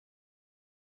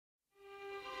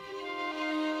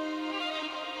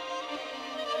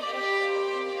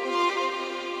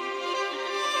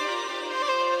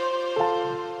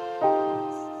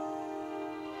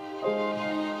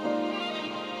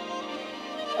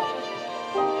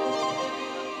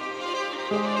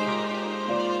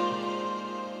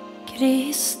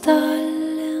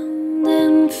Kristallen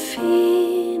den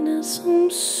fina som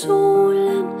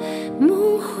solen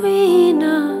må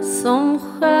skina, som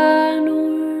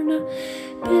stjärnorna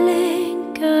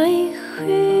blänka i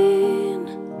skyn.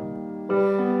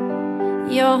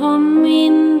 Jag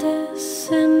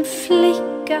mindes en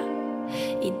flicka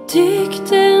i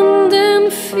dykten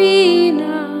den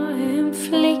fina, en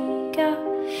flicka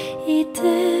i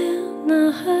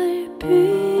denna här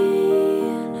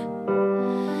byn.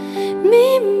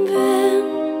 Min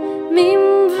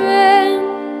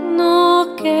vän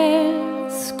och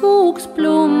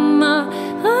skogsblomma,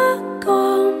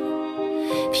 kom.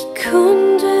 Vi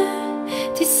kunde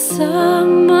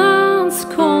tillsammans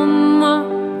komma,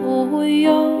 och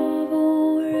jag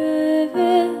vore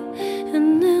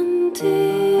vännen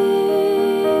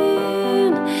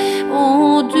din,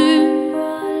 och du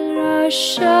allra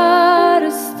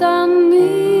kärestan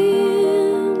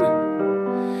min.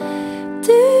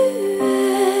 Du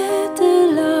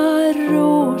ädla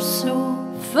rosor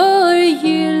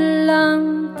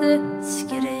förgyllande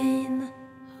skrin.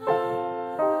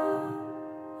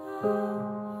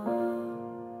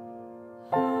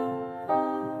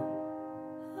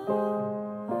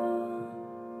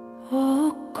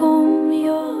 Och om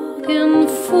jag en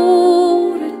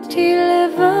for till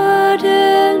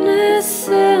världens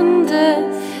ände,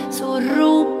 så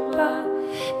ropa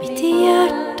mitt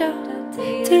hjärta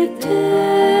till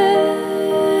dig.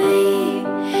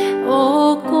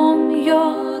 Och om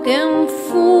jag en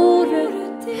for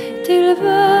till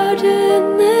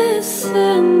världens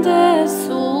ände,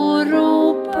 så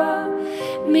ropa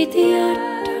mitt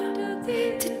hjärta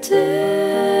till dig.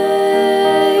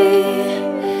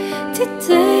 Till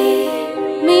dig,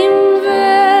 min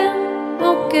vän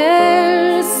och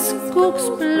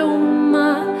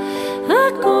skogsblomma,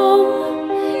 kom.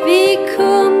 Vi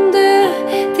kunde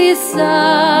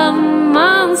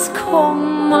tillsammans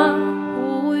komma,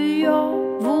 och jag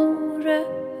vore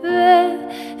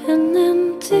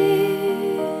vännen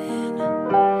din,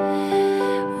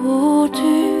 och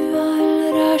du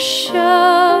allra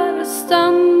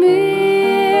kärestan min.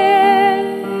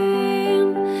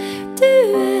 Du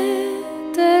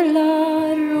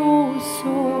ädla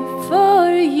rosor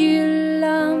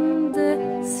förgyllande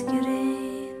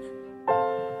skrin.